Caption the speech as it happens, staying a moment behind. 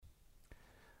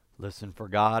Listen for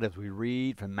God as we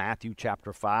read from Matthew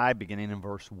chapter 5, beginning in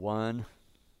verse 1.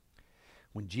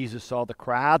 When Jesus saw the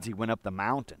crowds, he went up the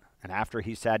mountain, and after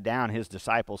he sat down, his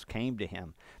disciples came to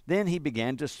him. Then he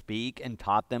began to speak and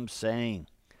taught them, saying,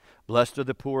 Blessed are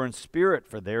the poor in spirit,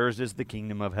 for theirs is the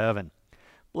kingdom of heaven.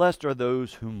 Blessed are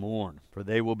those who mourn, for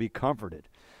they will be comforted.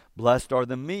 Blessed are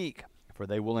the meek, for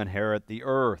they will inherit the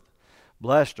earth.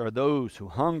 Blessed are those who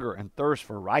hunger and thirst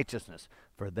for righteousness,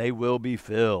 for they will be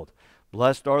filled.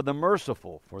 Blessed are the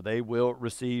merciful, for they will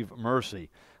receive mercy.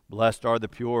 Blessed are the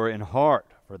pure in heart,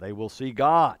 for they will see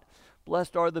God.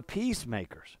 Blessed are the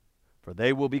peacemakers, for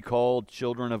they will be called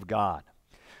children of God.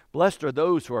 Blessed are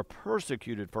those who are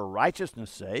persecuted for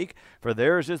righteousness' sake, for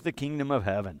theirs is the kingdom of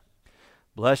heaven.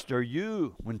 Blessed are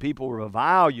you when people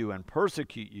revile you and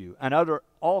persecute you and utter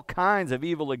all kinds of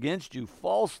evil against you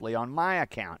falsely on my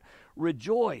account.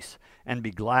 Rejoice and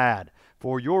be glad,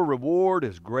 for your reward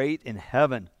is great in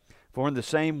heaven. For in the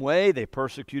same way they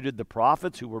persecuted the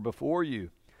prophets who were before you.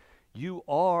 You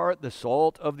are the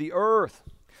salt of the earth.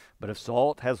 But if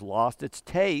salt has lost its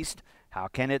taste, how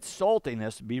can its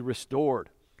saltiness be restored?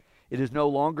 It is no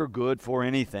longer good for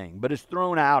anything, but is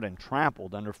thrown out and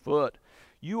trampled underfoot.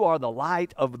 You are the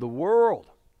light of the world.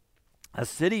 A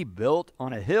city built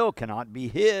on a hill cannot be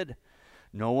hid.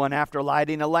 No one, after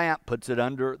lighting a lamp, puts it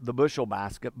under the bushel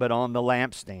basket, but on the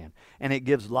lampstand, and it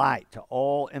gives light to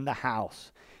all in the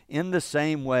house. In the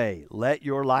same way, let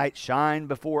your light shine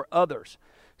before others,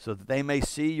 so that they may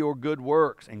see your good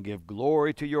works and give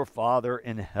glory to your Father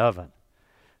in heaven.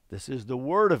 This is the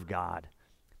word of God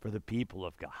for the people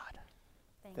of God.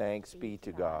 Thanks be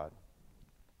to God.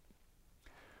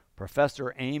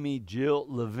 Professor Amy Jill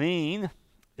Levine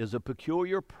is a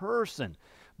peculiar person.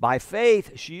 By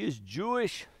faith, she is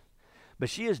Jewish, but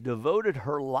she has devoted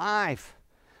her life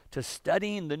to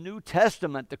studying the New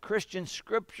Testament, the Christian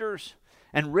scriptures,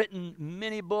 and written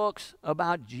many books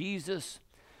about Jesus.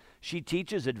 She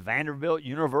teaches at Vanderbilt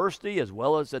University as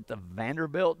well as at the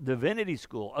Vanderbilt Divinity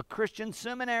School, a Christian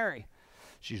seminary.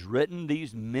 She's written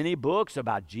these many books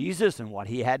about Jesus and what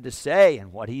he had to say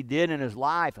and what he did in his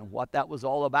life and what that was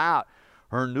all about.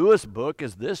 Her newest book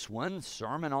is this one,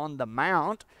 Sermon on the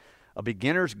Mount, A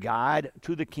Beginner's Guide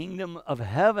to the Kingdom of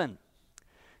Heaven.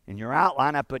 In your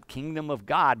outline, I put Kingdom of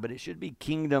God, but it should be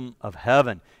Kingdom of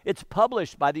Heaven. It's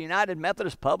published by the United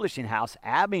Methodist Publishing House,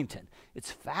 Abington.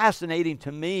 It's fascinating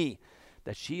to me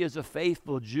that she is a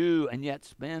faithful Jew and yet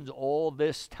spends all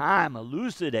this time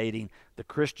elucidating the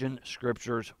Christian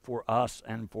scriptures for us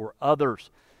and for others.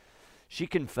 She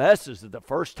confesses that the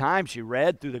first time she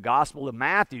read through the Gospel of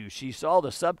Matthew, she saw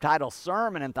the subtitle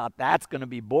sermon and thought that's going to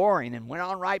be boring and went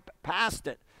on right past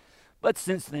it. But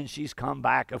since then, she's come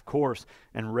back, of course,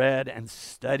 and read and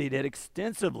studied it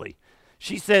extensively.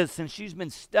 She says since she's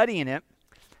been studying it,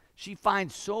 she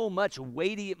finds so much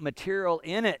weighty material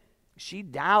in it. She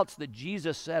doubts that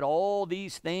Jesus said all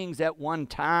these things at one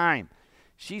time.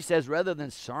 She says rather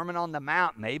than Sermon on the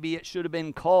Mount, maybe it should have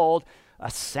been called a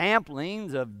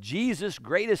samplings of Jesus'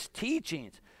 greatest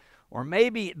teachings, or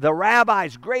maybe the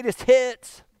rabbi's greatest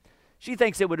hits. She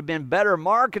thinks it would have been better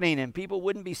marketing and people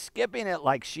wouldn't be skipping it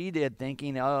like she did,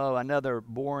 thinking, oh, another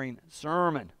boring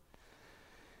sermon.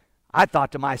 I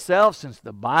thought to myself, since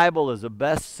the Bible is a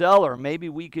bestseller, maybe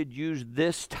we could use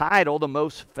this title, the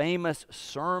most famous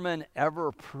sermon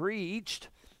ever preached,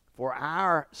 for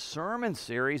our sermon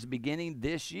series beginning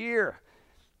this year.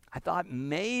 I thought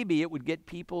maybe it would get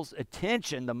people's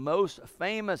attention. The most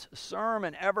famous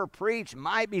sermon ever preached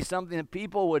might be something that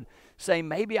people would say,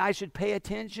 maybe I should pay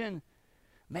attention.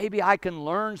 Maybe I can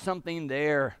learn something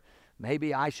there.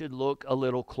 Maybe I should look a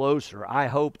little closer. I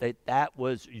hope that that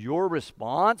was your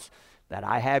response, that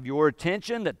I have your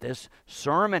attention, that this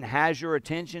sermon has your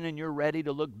attention, and you're ready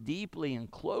to look deeply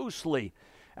and closely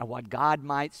at what God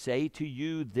might say to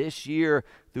you this year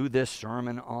through this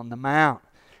Sermon on the Mount.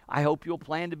 I hope you'll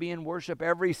plan to be in worship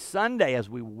every Sunday as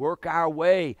we work our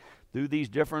way through these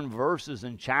different verses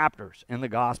and chapters in the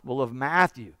Gospel of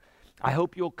Matthew. I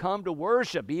hope you'll come to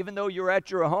worship even though you're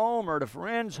at your home or at a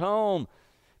friend's home,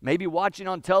 maybe watching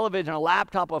on television, a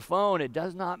laptop, a phone. It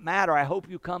does not matter. I hope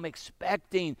you come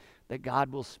expecting that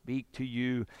God will speak to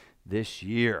you this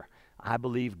year. I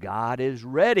believe God is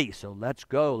ready, so let's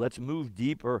go. Let's move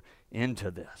deeper into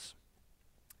this.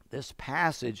 This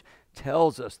passage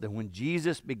tells us that when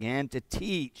Jesus began to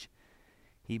teach,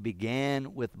 he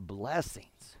began with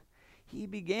blessings. He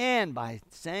began by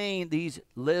saying these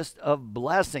list of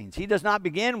blessings. He does not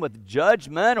begin with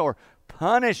judgment or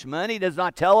punishment. He does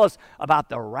not tell us about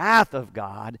the wrath of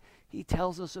God. He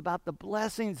tells us about the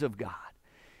blessings of God.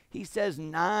 He says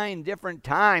 9 different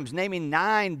times, naming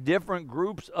 9 different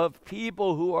groups of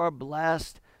people who are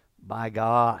blessed by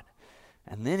God.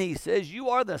 And then he says, you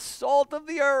are the salt of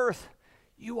the earth.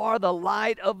 You are the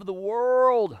light of the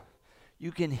world.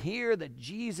 You can hear that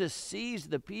Jesus sees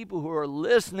the people who are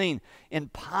listening in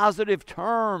positive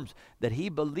terms, that he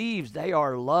believes they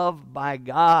are loved by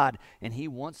God, and he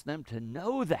wants them to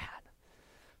know that.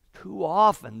 Too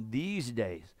often these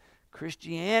days,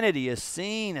 Christianity is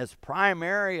seen as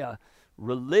primary a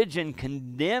religion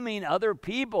condemning other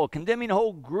people, condemning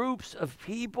whole groups of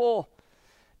people.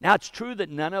 Now, it's true that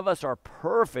none of us are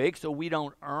perfect, so we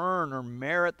don't earn or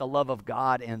merit the love of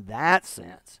God in that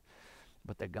sense.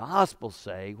 But the Gospels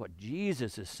say, what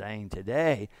Jesus is saying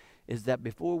today, is that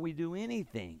before we do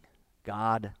anything,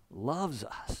 God loves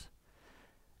us.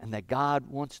 And that God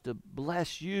wants to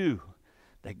bless you.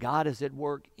 That God is at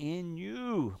work in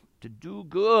you to do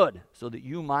good so that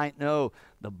you might know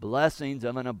the blessings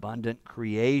of an abundant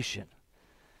creation.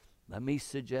 Let me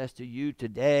suggest to you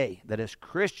today that as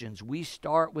Christians, we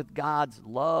start with God's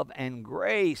love and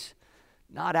grace,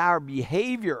 not our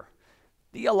behavior.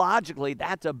 Theologically,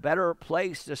 that's a better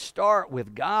place to start,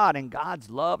 with God and God's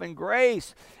love and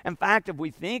grace. In fact, if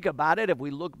we think about it, if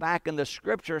we look back in the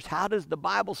Scriptures, how does the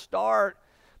Bible start?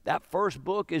 That first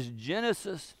book is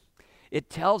Genesis. It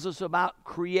tells us about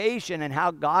creation and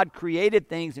how God created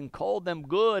things and called them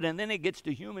good. And then it gets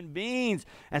to human beings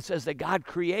and says that God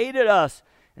created us.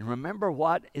 And remember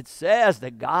what it says,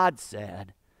 that God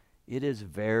said, it is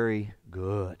very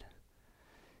good.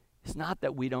 It's not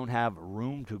that we don't have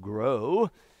room to grow.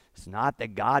 It's not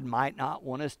that God might not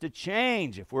want us to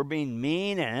change. If we're being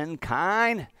mean and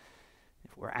unkind,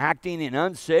 if we're acting in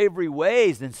unsavory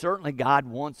ways, then certainly God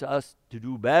wants us to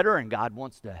do better, and God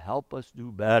wants to help us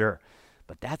do better.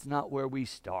 But that's not where we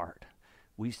start.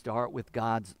 We start with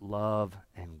God's love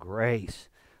and grace.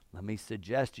 Let me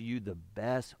suggest to you the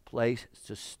best place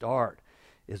to start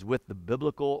is with the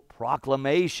biblical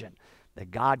proclamation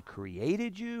that God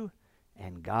created you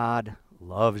and God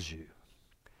loves you.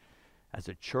 As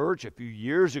a church, a few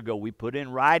years ago, we put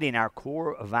in writing our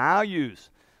core values.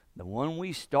 The one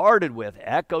we started with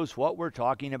echoes what we're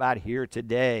talking about here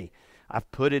today. I've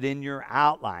put it in your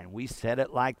outline. We said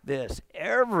it like this: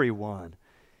 everyone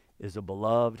is a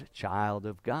beloved child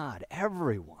of God.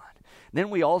 Everyone. Then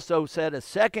we also said a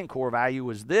second core value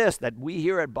was this, that we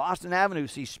here at Boston Avenue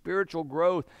see spiritual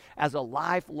growth as a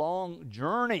lifelong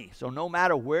journey. So no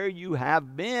matter where you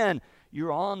have been,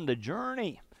 you're on the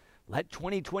journey. Let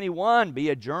 2021 be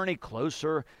a journey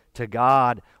closer to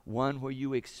God, one where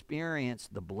you experience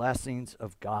the blessings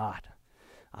of God.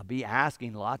 I'll be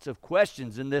asking lots of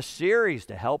questions in this series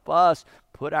to help us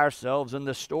put ourselves in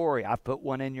the story. I've put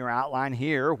one in your outline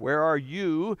here. Where are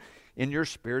you in your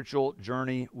spiritual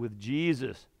journey with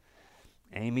Jesus?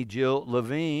 Amy Jill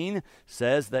Levine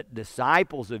says that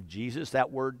disciples of Jesus,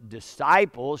 that word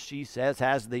disciples, she says,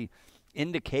 has the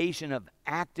indication of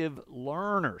active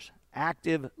learners,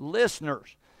 active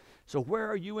listeners. So where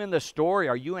are you in the story?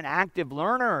 Are you an active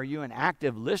learner? Are you an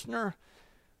active listener?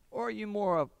 Or are you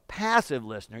more a passive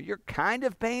listener? You're kind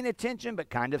of paying attention, but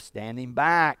kind of standing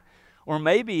back. Or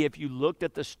maybe if you looked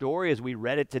at the story as we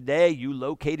read it today, you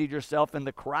located yourself in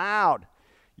the crowd.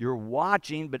 You're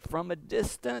watching, but from a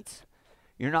distance.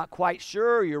 You're not quite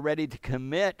sure you're ready to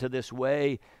commit to this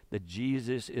way that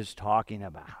Jesus is talking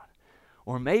about.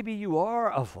 Or maybe you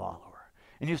are a follower,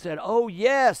 and you said, oh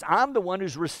yes, I'm the one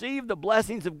who's received the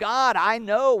blessings of God. I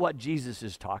know what Jesus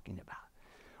is talking about.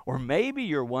 Or maybe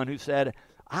you're one who said,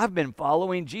 I've been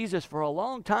following Jesus for a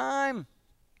long time.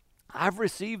 I've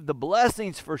received the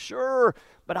blessings for sure,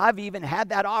 but I've even had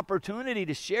that opportunity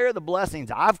to share the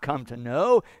blessings I've come to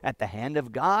know at the hand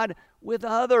of God with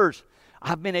others.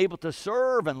 I've been able to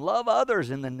serve and love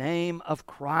others in the name of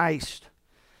Christ.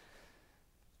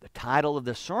 The title of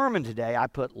the sermon today, I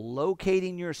put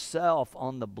Locating Yourself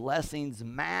on the Blessings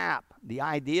Map. The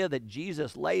idea that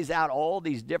Jesus lays out all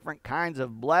these different kinds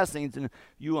of blessings and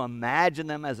you imagine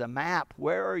them as a map.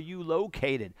 Where are you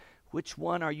located? Which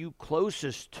one are you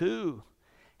closest to?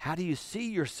 How do you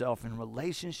see yourself in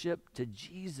relationship to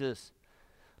Jesus?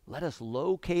 Let us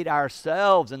locate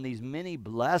ourselves in these many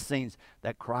blessings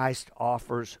that Christ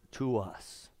offers to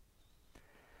us.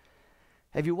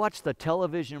 Have you watched the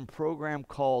television program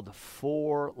called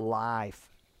For Life?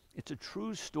 It's a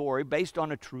true story, based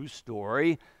on a true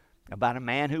story, about a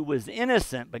man who was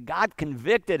innocent, but God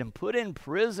convicted and put in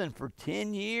prison for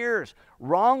 10 years.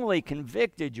 Wrongly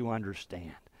convicted, you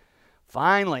understand.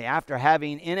 Finally, after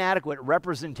having inadequate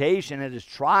representation at his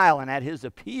trial and at his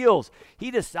appeals, he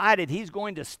decided he's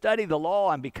going to study the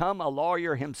law and become a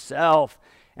lawyer himself.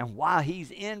 And while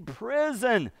he's in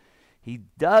prison, he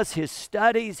does his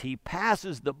studies, he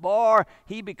passes the bar,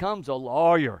 he becomes a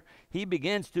lawyer. he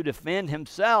begins to defend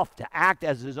himself, to act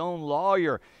as his own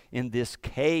lawyer in this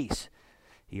case.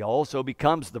 He also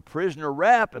becomes the prisoner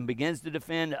rep and begins to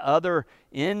defend other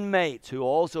inmates who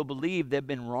also believe they've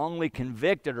been wrongly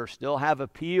convicted or still have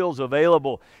appeals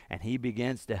available, and he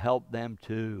begins to help them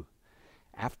too.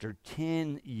 After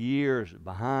 10 years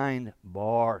behind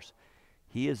bars,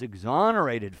 he is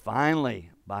exonerated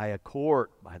finally by a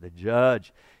court, by the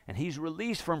judge, and he's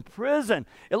released from prison.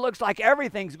 It looks like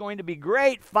everything's going to be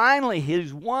great. Finally,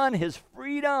 he's won his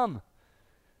freedom.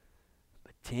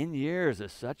 10 years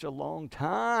is such a long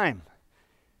time.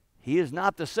 He is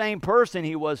not the same person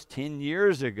he was 10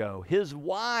 years ago. His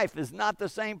wife is not the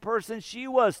same person she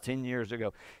was 10 years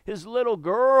ago. His little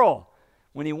girl,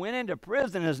 when he went into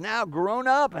prison, is now grown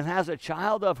up and has a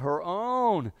child of her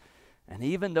own. And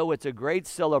even though it's a great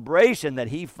celebration that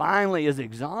he finally is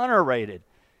exonerated,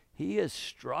 he is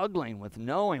struggling with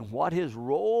knowing what his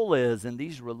role is in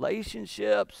these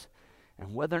relationships,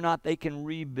 and whether or not they can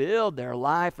rebuild their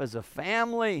life as a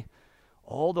family,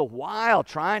 all the while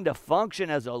trying to function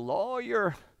as a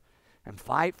lawyer and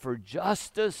fight for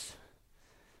justice.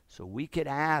 So we could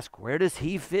ask, where does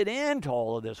he fit into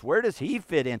all of this? Where does he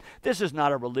fit in? This is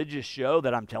not a religious show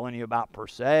that I'm telling you about per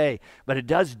se, but it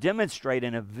does demonstrate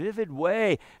in a vivid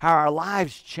way how our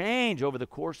lives change over the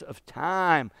course of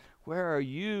time. Where are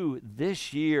you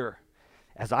this year?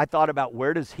 As I thought about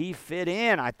where does he fit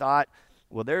in, I thought,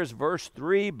 well, there's verse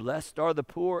 3, blessed are the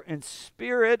poor in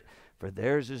spirit, for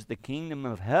theirs is the kingdom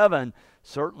of heaven.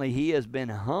 Certainly he has been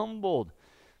humbled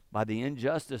by the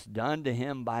injustice done to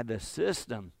him by the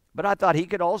system. But I thought he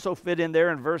could also fit in there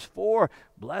in verse 4,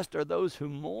 blessed are those who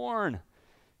mourn.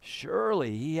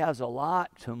 Surely he has a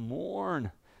lot to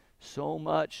mourn, so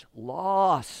much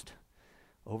lost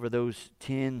over those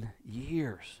 10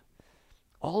 years.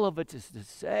 All of it is to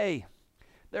say,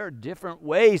 there are different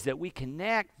ways that we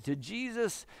connect to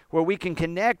Jesus, where we can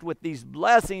connect with these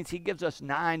blessings. He gives us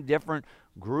 9 different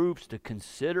groups to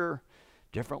consider,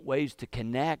 different ways to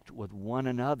connect with one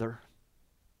another.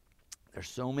 There's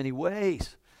so many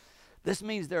ways. This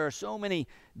means there are so many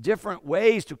different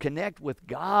ways to connect with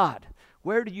God.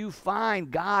 Where do you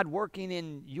find God working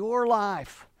in your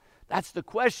life? That's the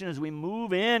question as we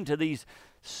move into these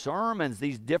sermons,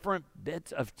 these different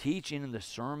bits of teaching in the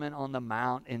Sermon on the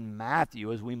Mount in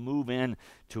Matthew as we move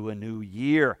into a new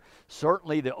year.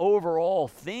 Certainly the overall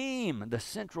theme, the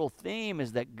central theme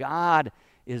is that God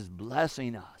is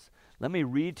blessing us. Let me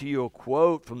read to you a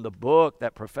quote from the book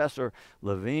that Professor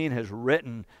Levine has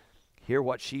written. Hear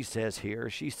what she says here.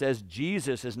 She says,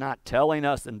 Jesus is not telling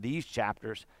us in these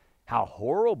chapters how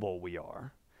horrible we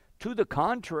are. To the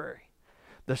contrary,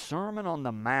 the Sermon on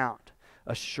the Mount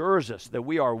assures us that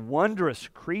we are wondrous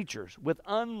creatures with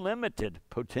unlimited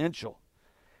potential.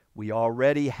 We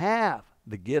already have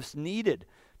the gifts needed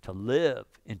to live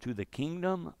into the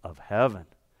kingdom of heaven.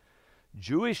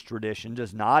 Jewish tradition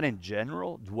does not in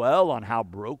general dwell on how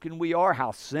broken we are,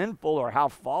 how sinful, or how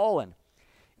fallen.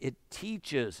 It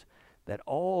teaches that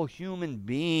all human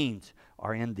beings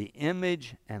are in the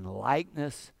image and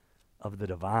likeness of the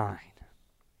divine.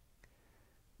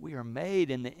 We are made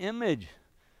in the image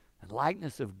and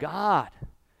likeness of God.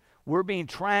 We're being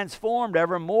transformed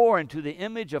ever more into the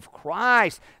image of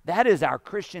Christ. That is our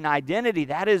Christian identity.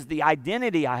 That is the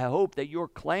identity I hope that you're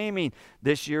claiming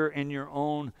this year in your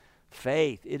own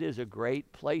faith. It is a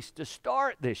great place to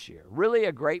start this year. Really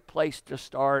a great place to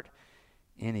start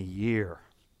in a year.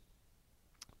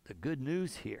 The good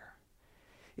news here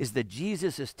is that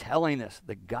Jesus is telling us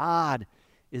that God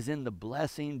is in the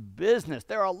blessing business.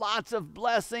 There are lots of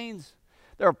blessings.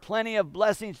 There are plenty of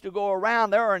blessings to go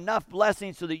around. There are enough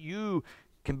blessings so that you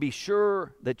can be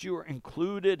sure that you are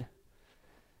included.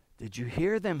 Did you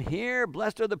hear them here?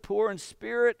 Blessed are the poor in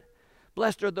spirit.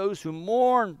 Blessed are those who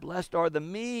mourn. Blessed are the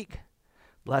meek.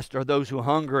 Blessed are those who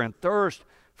hunger and thirst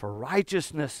for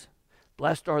righteousness.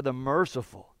 Blessed are the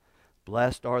merciful.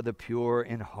 Blessed are the pure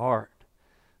in heart.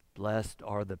 Blessed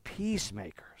are the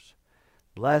peacemakers.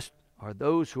 Blessed are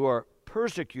those who are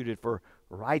persecuted for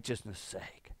righteousness'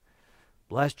 sake.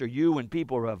 Blessed are you when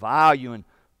people revile you and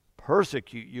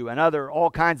persecute you and utter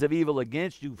all kinds of evil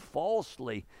against you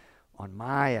falsely on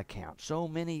my account. So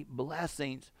many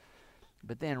blessings.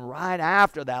 But then right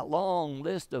after that long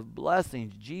list of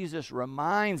blessings, Jesus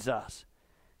reminds us,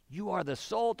 you are the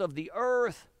salt of the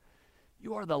earth.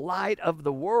 You are the light of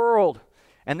the world.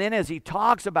 And then as he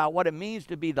talks about what it means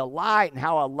to be the light and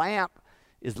how a lamp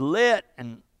is lit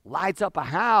and lights up a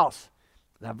house,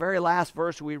 the very last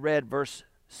verse we read, verse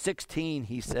 16,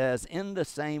 he says, in the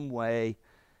same way,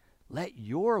 let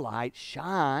your light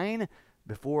shine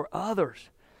before others,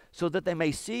 so that they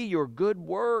may see your good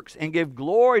works and give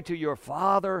glory to your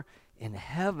Father in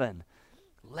heaven.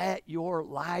 Let your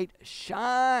light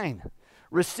shine.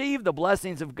 Receive the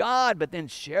blessings of God, but then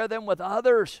share them with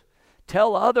others.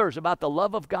 Tell others about the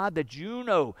love of God that you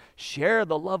know. Share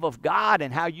the love of God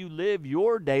and how you live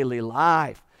your daily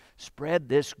life. Spread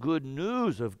this good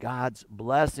news of God's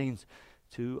blessings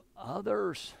to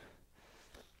others.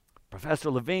 Professor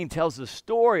Levine tells the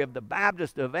story of the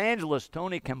Baptist evangelist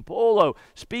Tony Campolo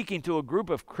speaking to a group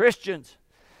of Christians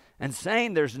and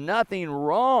saying there's nothing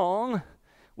wrong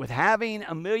with having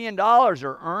 $1 million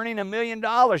or earning $1 million.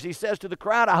 He says to the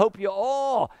crowd, I hope you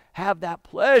all have that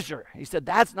pleasure. He said,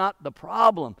 that's not the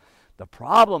problem. The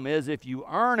problem is if you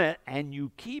earn it and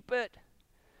you keep it.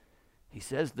 He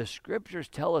says the scriptures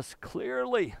tell us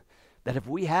clearly that if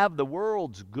we have the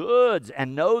world's goods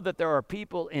and know that there are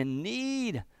people in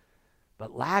need,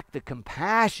 but lack the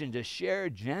compassion to share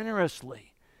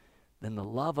generously, then the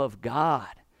love of God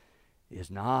is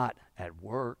not at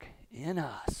work in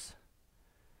us.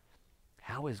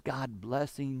 How is God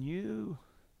blessing you?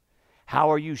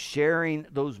 How are you sharing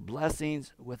those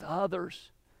blessings with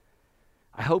others?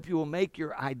 I hope you will make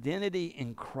your identity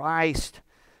in Christ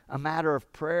a matter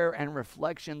of prayer and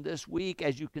reflection this week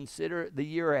as you consider the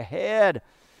year ahead.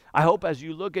 I hope as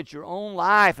you look at your own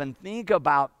life and think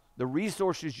about the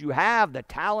resources you have, the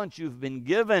talents you've been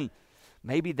given,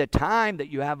 maybe the time that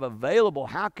you have available,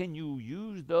 how can you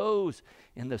use those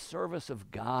in the service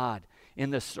of God,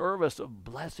 in the service of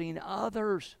blessing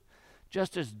others?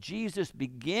 Just as Jesus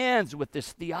begins with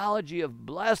this theology of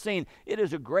blessing, it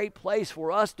is a great place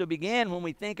for us to begin when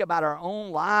we think about our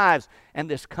own lives and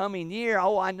this coming year.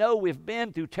 Oh, I know we've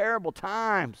been through terrible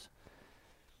times,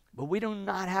 but we do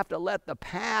not have to let the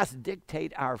past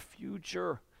dictate our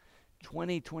future.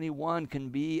 2021 can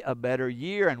be a better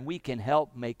year, and we can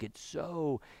help make it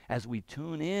so as we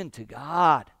tune in to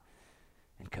God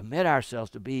and commit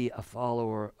ourselves to be a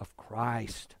follower of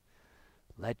Christ.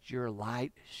 Let your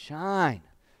light shine.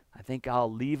 I think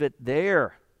I'll leave it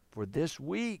there for this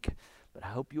week, but I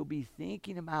hope you'll be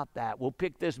thinking about that. We'll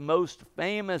pick this most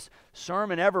famous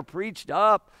sermon ever preached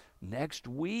up next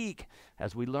week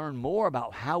as we learn more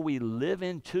about how we live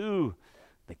into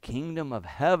the kingdom of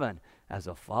heaven as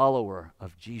a follower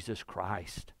of Jesus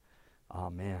Christ.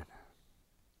 Amen.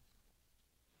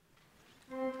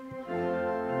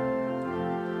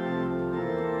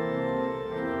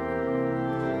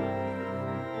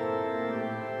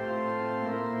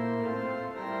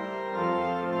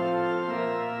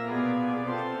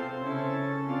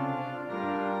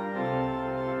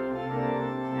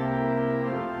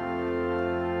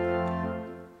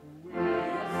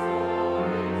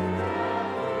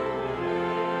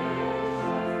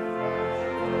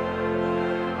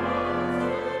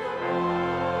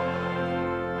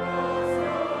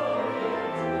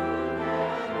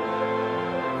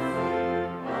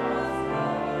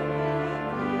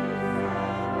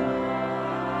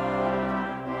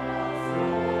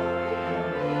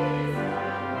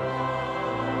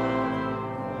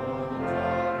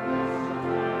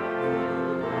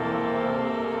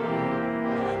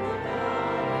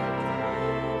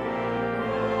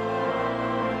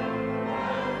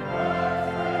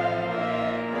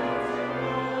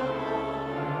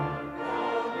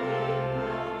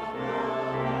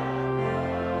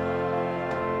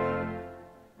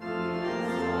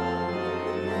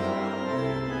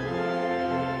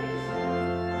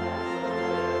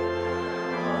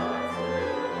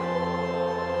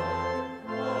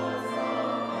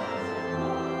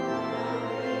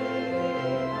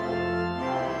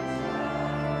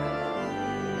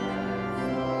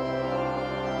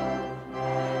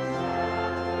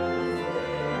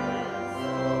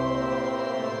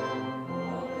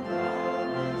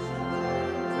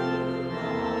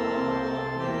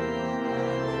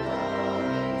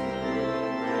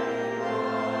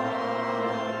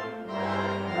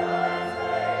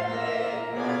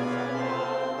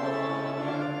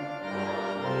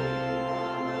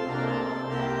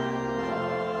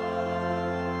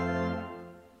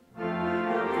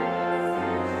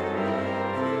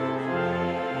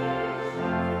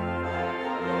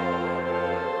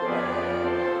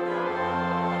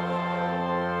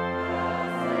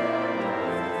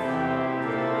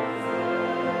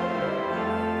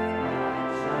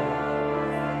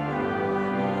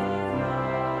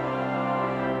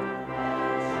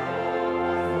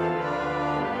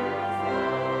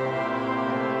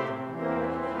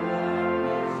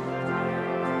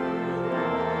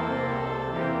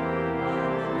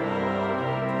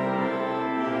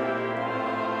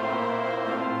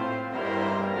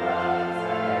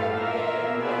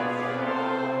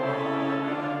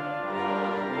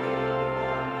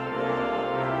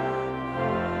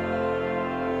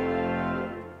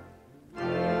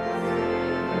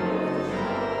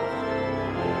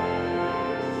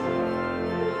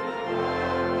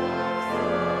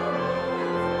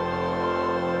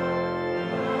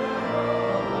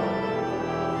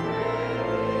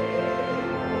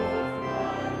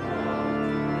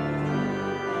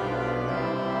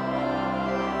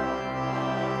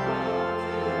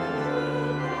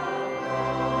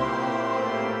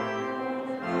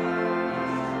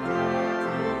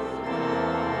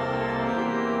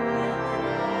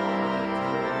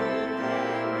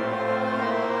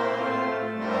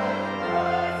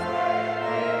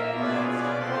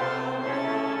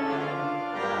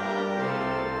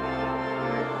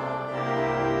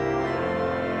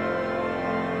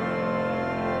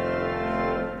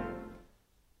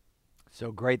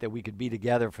 So great that we could be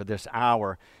together for this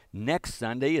hour. Next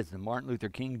Sunday is the Martin Luther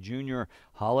King Jr.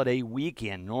 holiday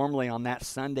weekend. Normally on that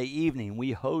Sunday evening,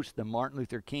 we host the Martin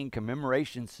Luther King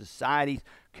Commemoration Society's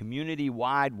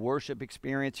community-wide worship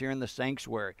experience here in the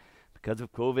sanctuary. Because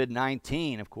of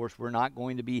COVID-19, of course, we're not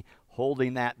going to be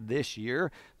holding that this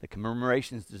year. The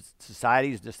Commemoration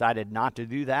Society has decided not to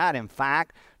do that. In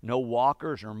fact, no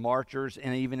walkers or marchers,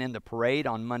 and even in the parade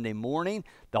on Monday morning.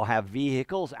 They'll have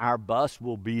vehicles. Our bus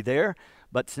will be there.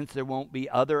 But since there won't be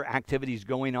other activities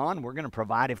going on, we're going to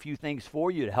provide a few things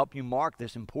for you to help you mark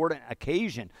this important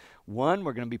occasion. One,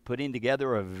 we're going to be putting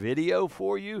together a video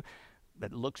for you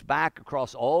that looks back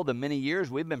across all the many years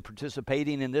we've been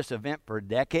participating in this event for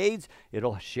decades.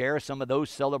 It'll share some of those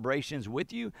celebrations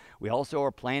with you. We also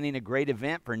are planning a great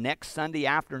event for next Sunday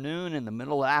afternoon in the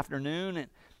middle of the afternoon and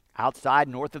outside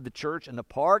north of the church in the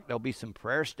park. There'll be some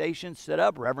prayer stations set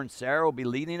up. Reverend Sarah will be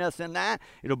leading us in that.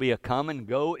 It'll be a come and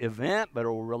go event, but it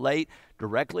will relate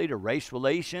directly to race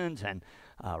relations and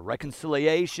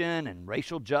reconciliation and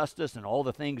racial justice and all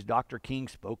the things Dr. King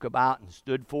spoke about and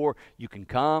stood for. You can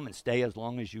come and stay as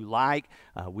long as you like.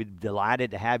 We're delighted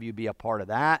to have you be a part of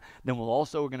that. Then we're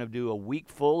going to do a week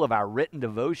full of our written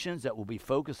devotions that will be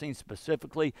focusing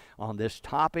specifically on this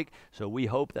topic. So we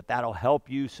hope that that'll help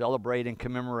you celebrate and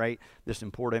commemorate this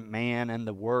important man and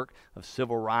the work of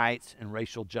civil rights and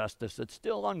racial justice that's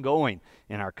still ongoing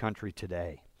in our country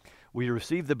today. We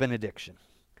receive the benediction.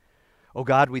 Oh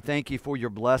God, we thank you for your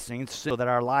blessings so that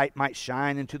our light might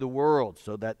shine into the world,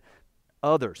 so that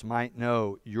others might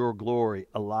know your glory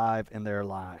alive in their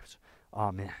lives.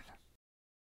 Amen.